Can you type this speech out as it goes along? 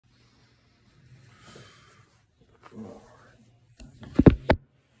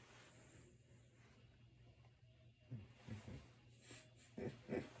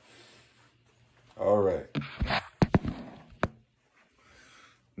All right.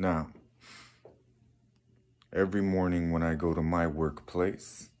 Now, every morning when I go to my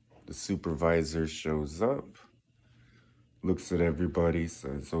workplace, the supervisor shows up, looks at everybody,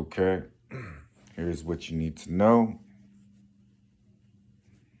 says, okay, here's what you need to know.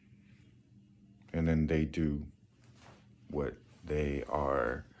 And then they do what they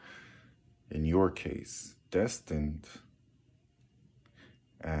are, in your case, destined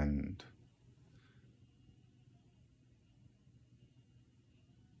and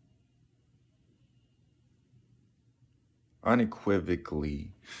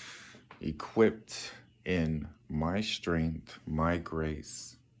unequivocally equipped in my strength, my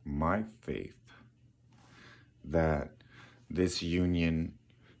grace, my faith, that this union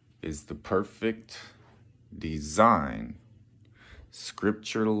is the perfect design,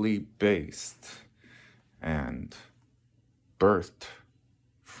 scripturally based and birthed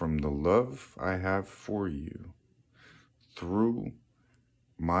from the love I have for you through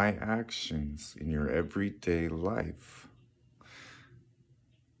my actions in your everyday life.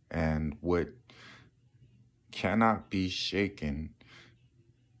 And what cannot be shaken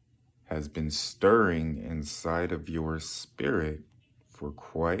has been stirring inside of your spirit for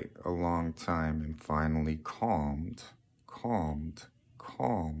quite a long time, and finally calmed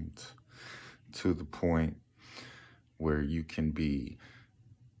to the point where you can be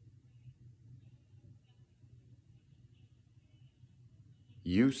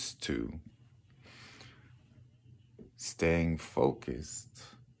used to staying focused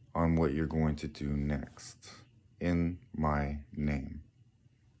on what you're going to do next in my name,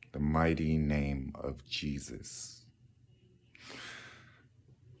 the mighty name of Jesus.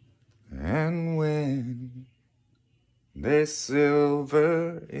 And when there's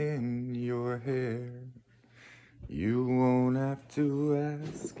silver in your hair, you won't have to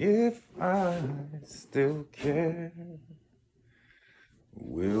ask if I still care.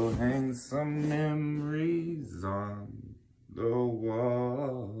 We'll hang some memories on the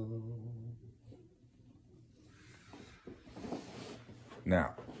wall.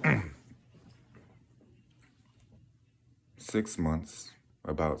 Now, 6 months,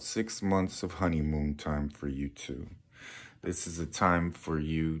 about 6 months of honeymoon time for you two. This is a time for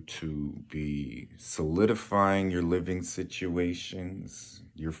you to be solidifying your living situations,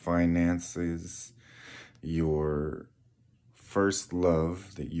 your finances, your first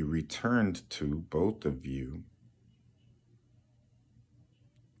love that you returned to, both of you,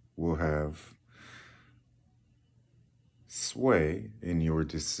 will have sway in your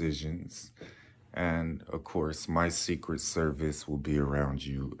decisions. And of course, my Secret Service will be around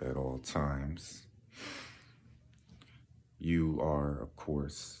you at all times. You are, of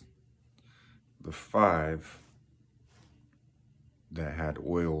course, the 5 that had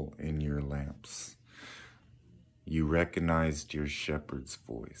oil in your lamps. You recognized your shepherd's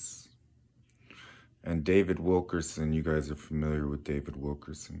voice. And David Wilkerson, you guys are familiar with David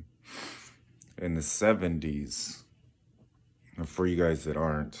Wilkerson. In the 70s, and for you guys that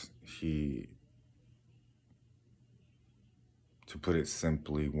aren't, he, to put it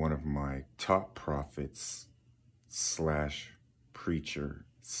simply, one of my top prophets / preacher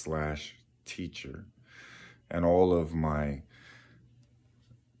 / teacher, and all of my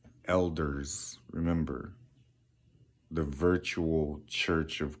elders. Remember, the virtual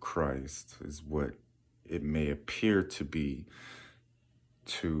Church of Christ is what it may appear to be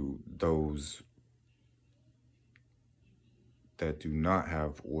to those that do not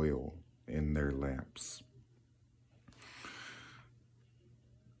have oil in their lamps.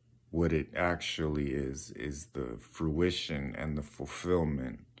 What it actually is the fruition and the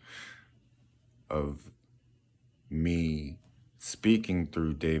fulfillment of me speaking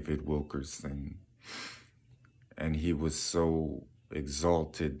through David Wilkerson. And he was so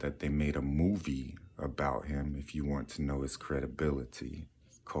exalted that they made a movie about him, if you want to know his credibility,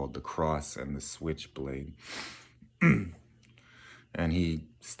 called The Cross and the Switchblade. And he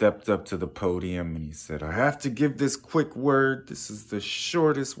stepped up to the podium and he said, I have to give this quick word. This is the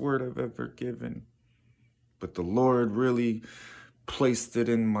shortest word I've ever given. But the Lord really placed it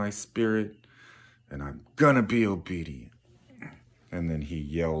in my spirit, and I'm gonna be obedient. And then he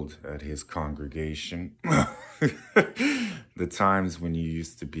yelled at his congregation. The times when you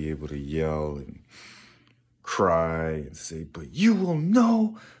used to be able to yell and cry and say, but you will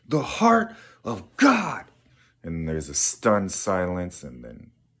know the heart of God. And there's a stunned silence and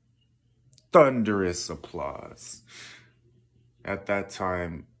then thunderous applause. At that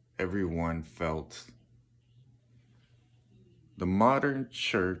time, everyone felt The modern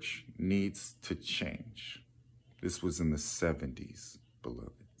church needs to change. This was in the 70s,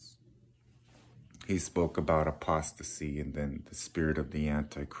 beloveds. He spoke about apostasy and then the spirit of the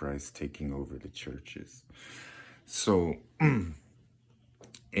Antichrist taking over the churches. So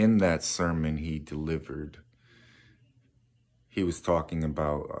in that sermon he delivered, he was talking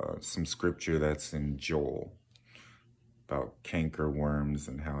about some scripture that's in Joel about canker worms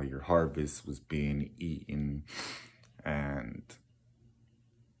and how your harvest was being eaten. And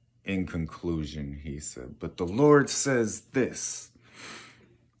in conclusion, he said, but the Lord says this,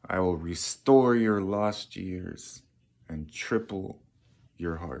 I will restore your lost years and triple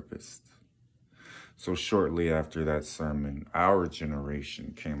your harvest. So shortly after that sermon, our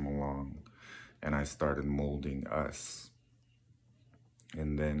generation came along and I started molding us.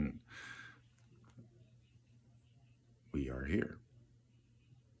 And then we are here.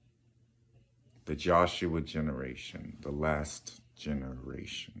 The Joshua generation, the last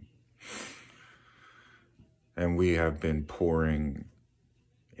generation. And we have been pouring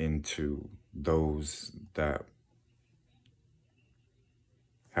into those that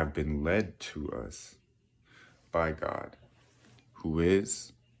have been led to us by God, who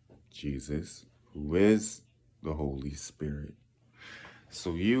is Jesus, who is the Holy Spirit.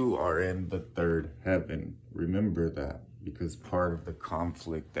 So you are in the third heaven. Remember that, because part of the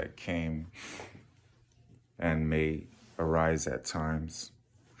conflict that came and may arise at times,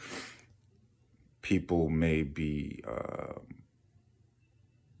 people may be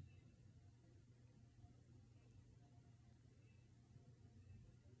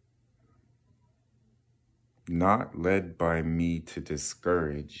not led by me to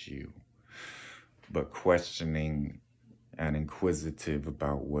discourage you, but questioning and inquisitive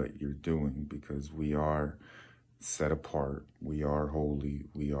about what you're doing, because we are set apart, we are holy,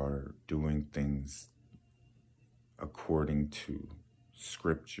 we are doing things according to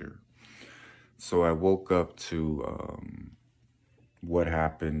Scripture. So I woke up to what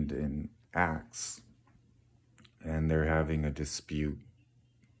happened in Acts, and they're having a dispute,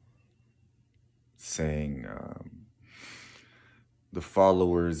 saying the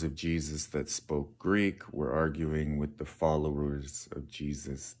followers of Jesus that spoke Greek were arguing with the followers of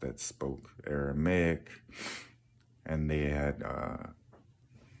Jesus that spoke Aramaic, and they had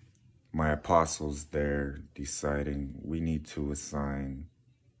my apostles there deciding we need to assign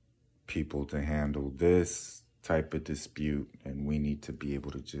people to handle this type of dispute, and we need to be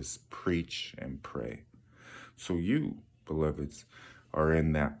able to just preach and pray. So you, beloveds, are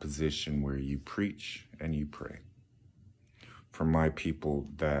in that position where you preach and you pray for my people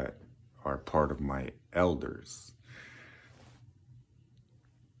that are part of my elders.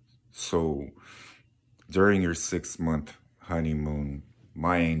 So during your 6-month honeymoon,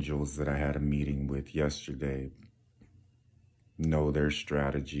 my angels that I had a meeting with yesterday know their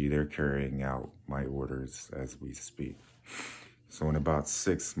strategy. They're carrying out my orders as we speak. So in about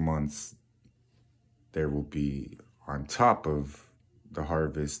 6 months, there will be, on top of the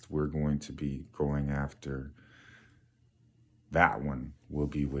harvest, we're going to be going after. That one will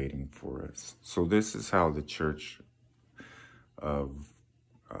be waiting for us. So this is how the church of,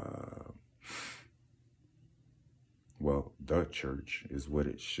 well, the church is what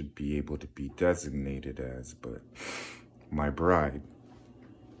it should be able to be designated as, but my bride,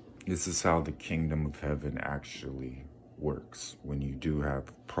 this is how the kingdom of heaven actually works when you do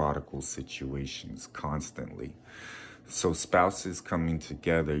have prodigal situations constantly. So spouses coming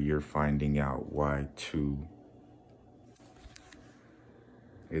together, you're finding out why 2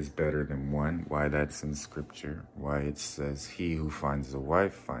 is better than 1, why that's in Scripture, why it says he who finds a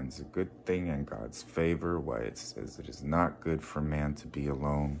wife finds a good thing and God's favor, why it says it is not good for man to be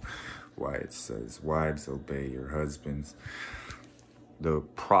alone, why it says wives obey your husbands. The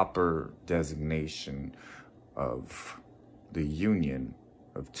proper designation of the union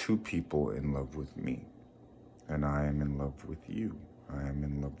of 2 people in love with me. And I am in love with you. I am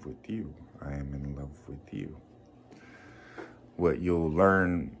in love with you. I am in love with you. What you'll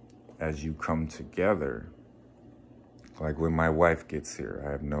learn as you come together, like when my wife gets here,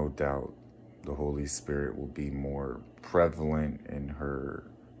 I have no doubt the Holy Spirit will be more prevalent in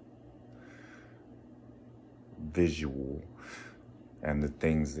her visual, and the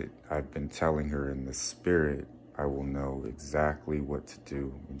things that I've been telling her in the spirit, I will know exactly what to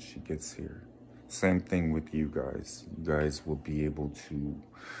do when she gets here. Same thing with you guys. You guys will be able to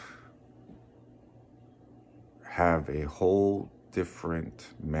have a whole different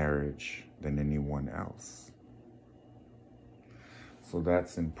marriage than anyone else. So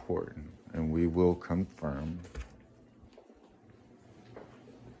that's important, and we will confirm.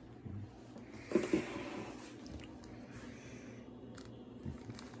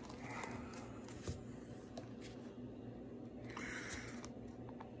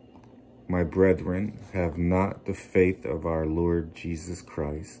 my brethren, have not the faith of our Lord Jesus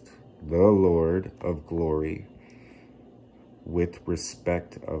Christ, the Lord of glory, with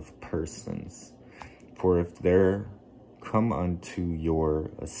respect of persons. For if there come unto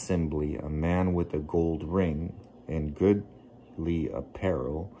your assembly a man with a gold ring and goodly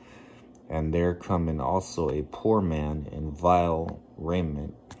apparel, and there come in also a poor man in vile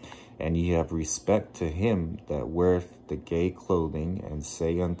raiment, and ye have respect to him that weareth the gay clothing, and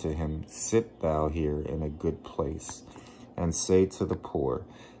say unto him, Sit thou here in a good place, and say to the poor,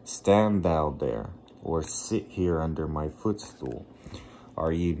 Stand thou there, or sit here under my footstool.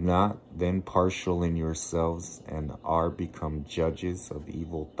 Are ye not then partial in yourselves, and are become judges of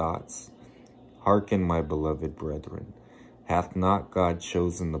evil thoughts? Hearken, my beloved brethren, hath not God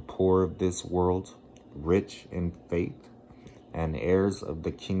chosen the poor of this world, rich in faith, and heirs of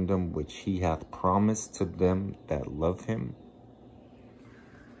the kingdom which he hath promised to them that love him?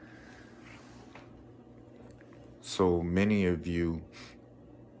 So many of you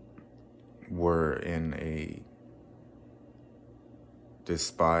were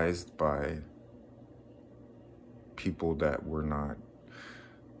despised by people that were not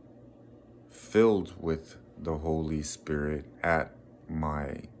filled with the Holy Spirit at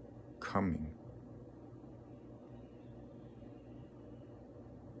my coming.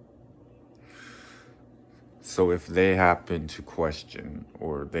 So if they happen to question,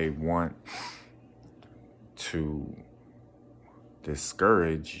 or they want to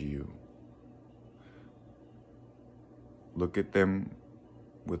discourage you, look at them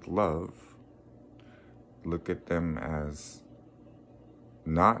with love. Look at them as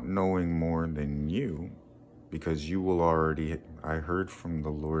not knowing more than you, because you will already, I heard from the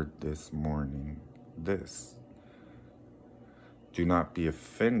Lord this morning, this. Do not be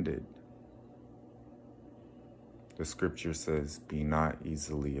offended. The scripture says, be not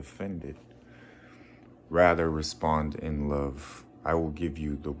easily offended. Rather respond in love. I will give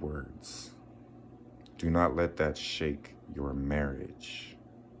you the words. Do not let that shake your marriage.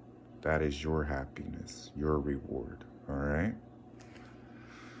 That is your happiness, your reward, all right?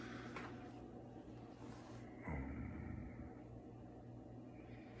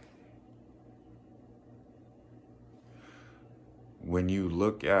 When you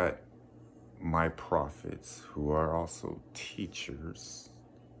look at my prophets, who are also teachers,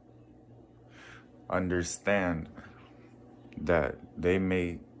 understand that they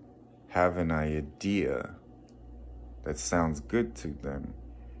may have an idea that sounds good to them,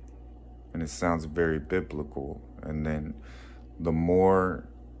 and it sounds very biblical, and then the more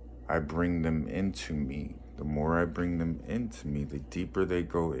I bring them into me, the deeper they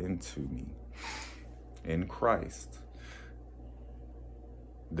go into me in Christ,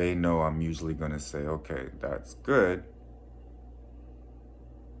 they know I'm usually going to say, okay, that's good,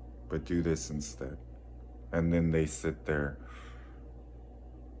 but do this instead. And then they sit there,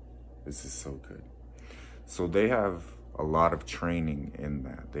 this is so good. So they have a lot of training in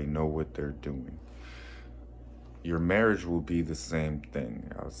that. They know what they're doing. Your marriage will be the same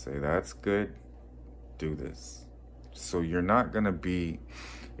thing. I'll say, that's good, do this. So you're not going to be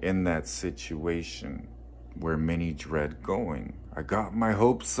in that situation where many dread going. I got my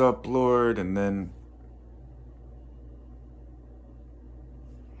hopes up, Lord, and then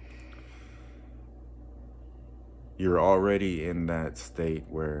you're already in that state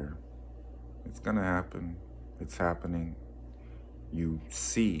where it's going to happen. It's happening. You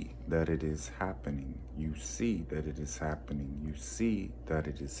see that it is happening. You see that it is happening. You see that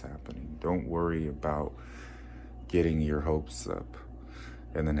it is happening. Don't worry about getting your hopes up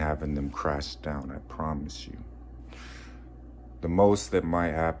and then having them crash down. I promise you. The most that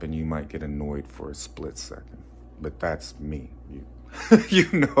might happen, you might get annoyed for a split second. But that's me. You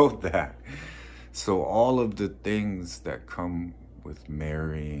know that. So all of the things that come with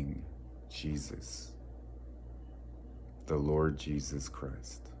marrying Jesus, the Lord Jesus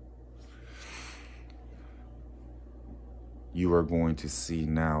Christ, you are going to see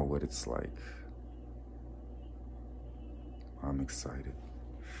now what it's like. I'm excited.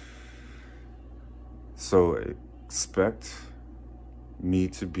 So expect me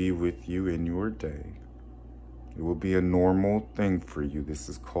to be with you in your day. It will be a normal thing for you. This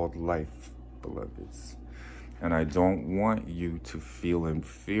is called life, beloveds. And I don't want you to feel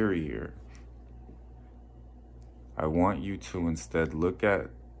inferior. I want you to instead look at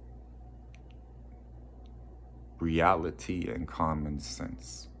reality and common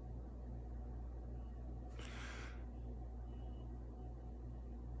sense.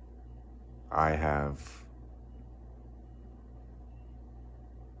 I have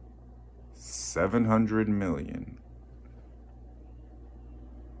 700 million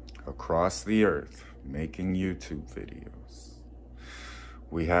across the earth making YouTube videos.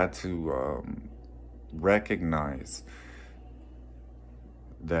 We had to recognize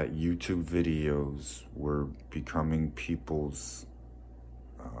that YouTube videos were becoming people's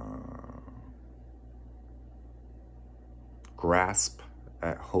grasp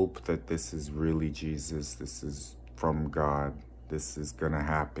at hope that this is really Jesus, this is from God, this is gonna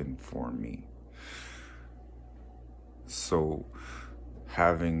happen for me. So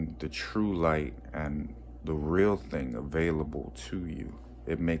having the true light and the real thing available to you,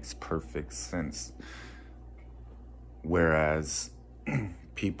 it makes perfect sense. Whereas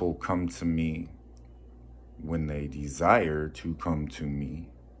people come to me when they desire to come to me,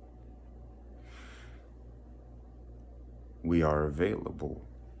 we are available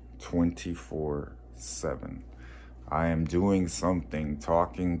 24/7. I am doing something,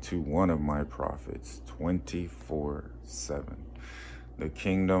 talking to one of my prophets 24/7. The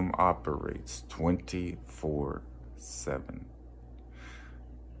kingdom operates 24/7.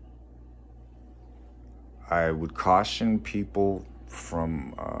 I would caution people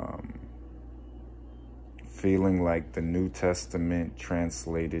from feeling like the New Testament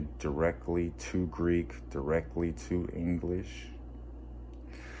translated directly to Greek, directly to English,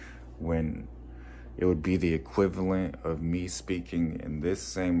 when it would be the equivalent of me speaking in this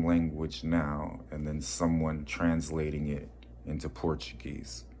same language now and then someone translating it into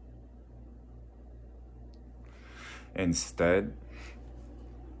Portuguese. Instead,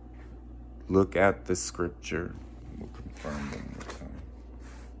 look at the scripture. We'll confirm one more time.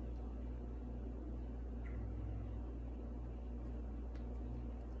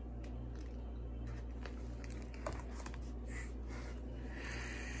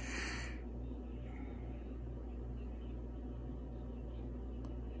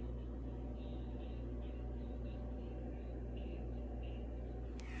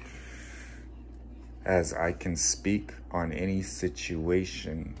 As I can speak on any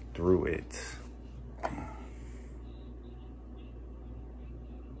situation through it.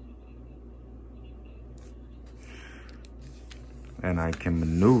 And I can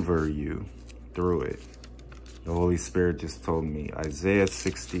maneuver you through it. The Holy Spirit just told me, Isaiah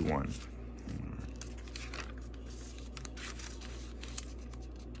 61.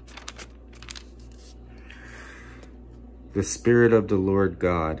 The Spirit of the Lord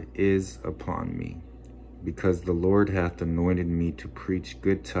God is upon me, because the Lord hath anointed me to preach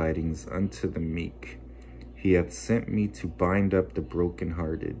good tidings unto the meek. He hath sent me to bind up the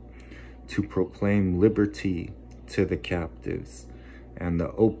brokenhearted, to proclaim liberty to the captives, and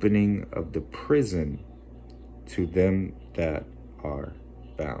the opening of the prison to them that are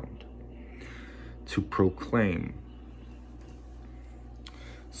bound. To proclaim.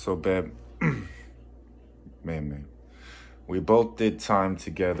 So, babe, man, we both did time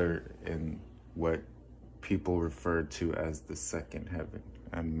together in what people referred to as the second heaven,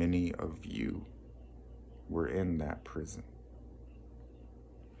 and many of you were in that prison.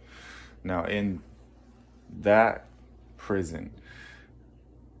 Now, in that prison,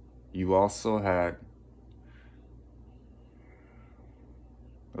 you also had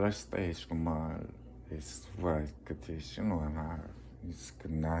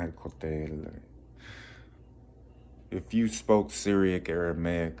if you spoke Syriac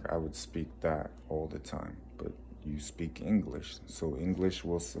Aramaic, I would speak that all the time, but you speak English, so English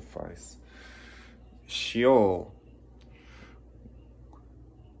will suffice. Sheol,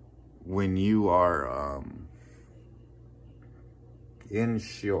 when you are in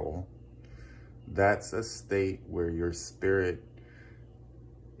Sheol, that's a state where your spirit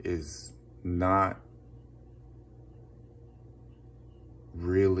is not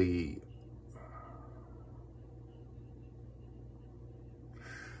really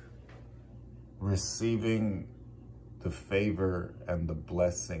receiving the favor and the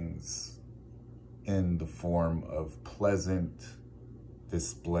blessings in the form of pleasant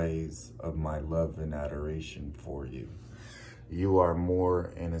displays of my love and adoration for you. You are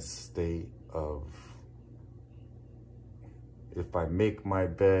more in a state of, if I make my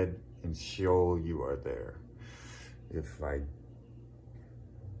bed in Sheol, you are there. If I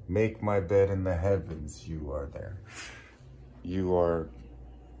make my bed in the heavens, you are there. You are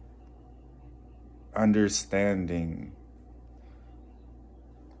understanding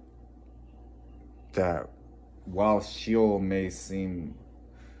that while Sheol may seem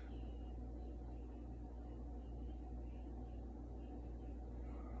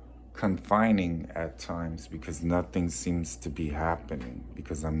confining at times because nothing seems to be happening,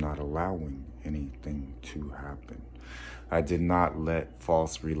 because I'm not allowing anything to happen. I did not let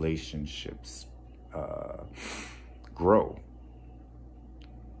false relationships grow.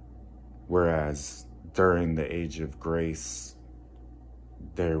 Whereas during the age of grace,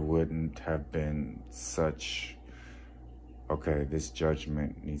 there wouldn't have been such, okay, this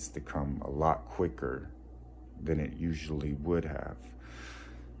judgment needs to come a lot quicker than it usually would have.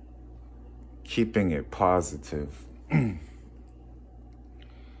 Keeping it positive,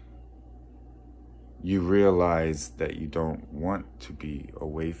 you realize that you don't want to be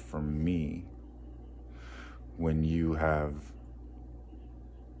away from me when you have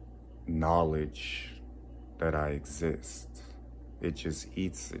knowledge that I exist. It just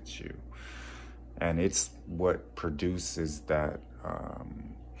eats at you. And it's what produces that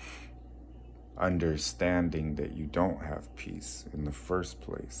understanding that you don't have peace in the first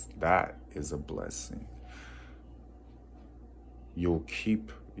place. That is a blessing. You'll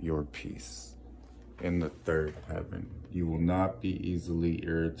keep your peace in the third heaven. You will not be easily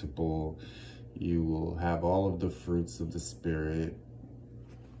irritable. You will have all of the fruits of the Spirit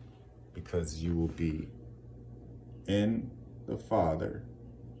because you will be in the Father,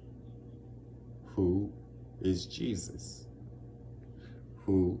 who is Jesus,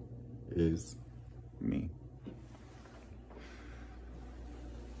 who is me.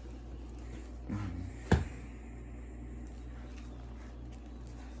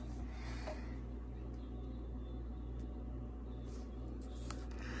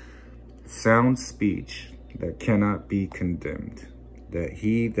 Sound speech that cannot be condemned, that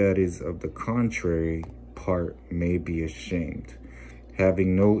he that is of the contrary part may be ashamed,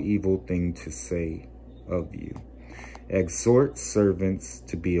 having no evil thing to say of you. Exhort servants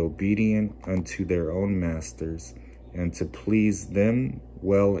to be obedient unto their own masters, and to please them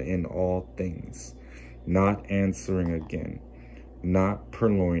well in all things, not answering again, not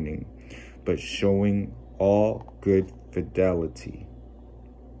purloining, but showing all good fidelity.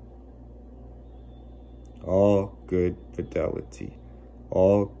 All good fidelity.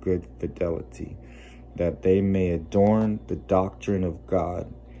 All good fidelity, that they may adorn the doctrine of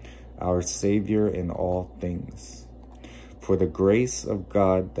God, our Savior in all things. For the grace of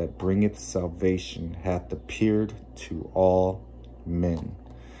God that bringeth salvation hath appeared to all men,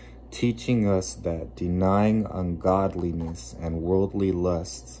 teaching us that, denying ungodliness and worldly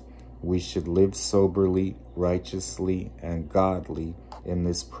lusts, we should live soberly, righteously, and godly in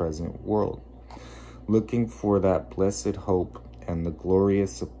this present world, looking for that blessed hope and the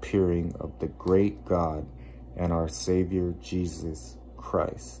glorious appearing of the great God and our Savior Jesus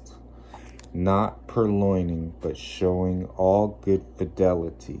Christ, not purloining, but showing all good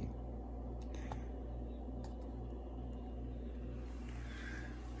fidelity.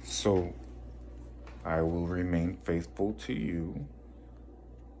 So I will remain faithful to you,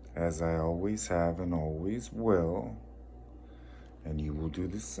 as I always have and always will, and you will do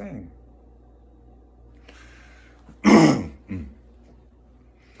the same.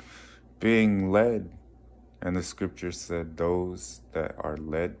 Being led, and the scripture said, those that are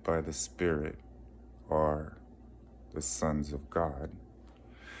led by the Spirit are the sons of God.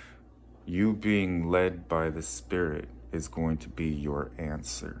 You being led by the Spirit is going to be your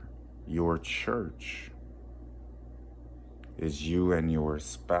answer. Your church is you and your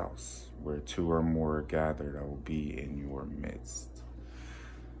spouse. Where two or more are gathered, I will be in your midst.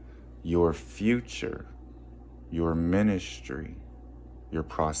 Your future, your ministry, your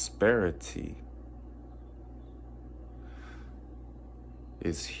prosperity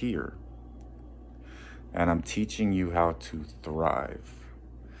is here. And I'm teaching you how to thrive.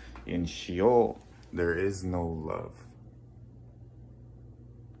 In Sheol, there is no love.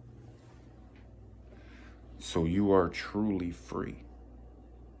 So you are truly free.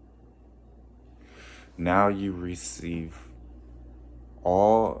 Now you receive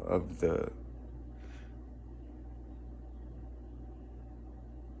all of the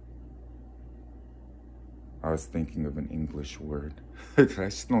I was thinking of an English word.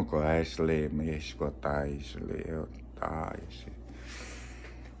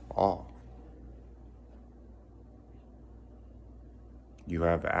 All. You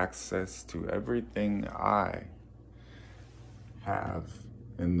have access to everything I have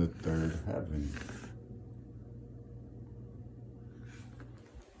in the third heaven.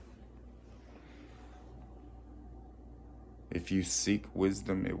 If you seek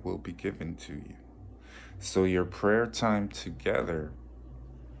wisdom, it will be given to you. So your prayer time together,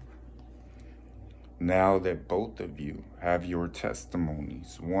 now that both of you have your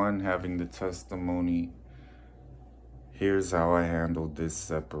testimonies, one having the testimony, here's how I handled this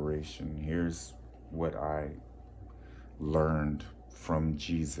separation, here's what I learned from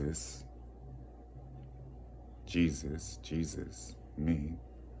Jesus, me.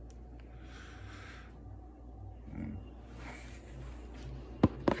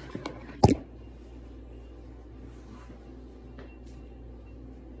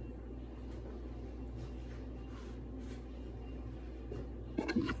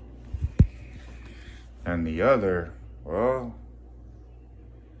 And the other, well,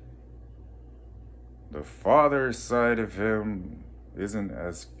 the father side of him isn't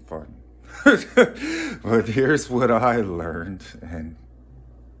as fun. But here's what I learned. And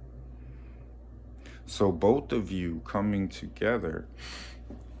so both of you coming together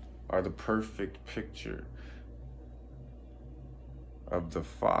are the perfect picture of the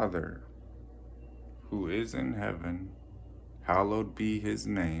Father who is in heaven, hallowed be his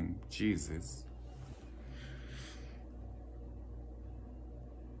name, Jesus,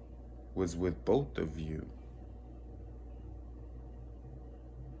 was with both of you.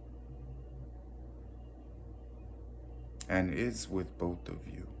 And is with both of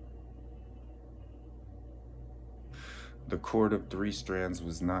you. The cord of 3 strands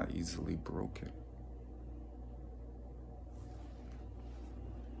was not easily broken.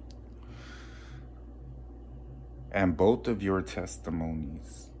 And both of your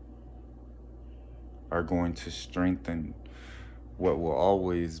testimonies are going to strengthen what will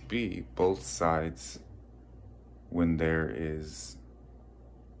always be both sides when there is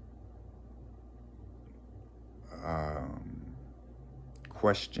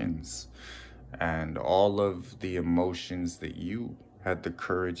questions and all of the emotions that you had the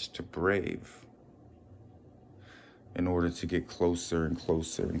courage to brave in order to get closer and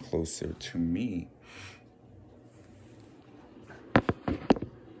closer and closer to me.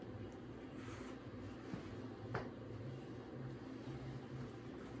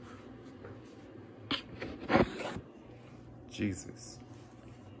 Jesus.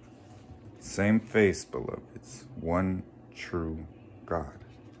 Same face, beloveds. One true God.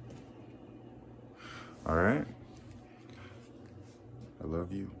 All right? I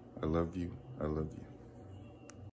love you. I love you. I love you.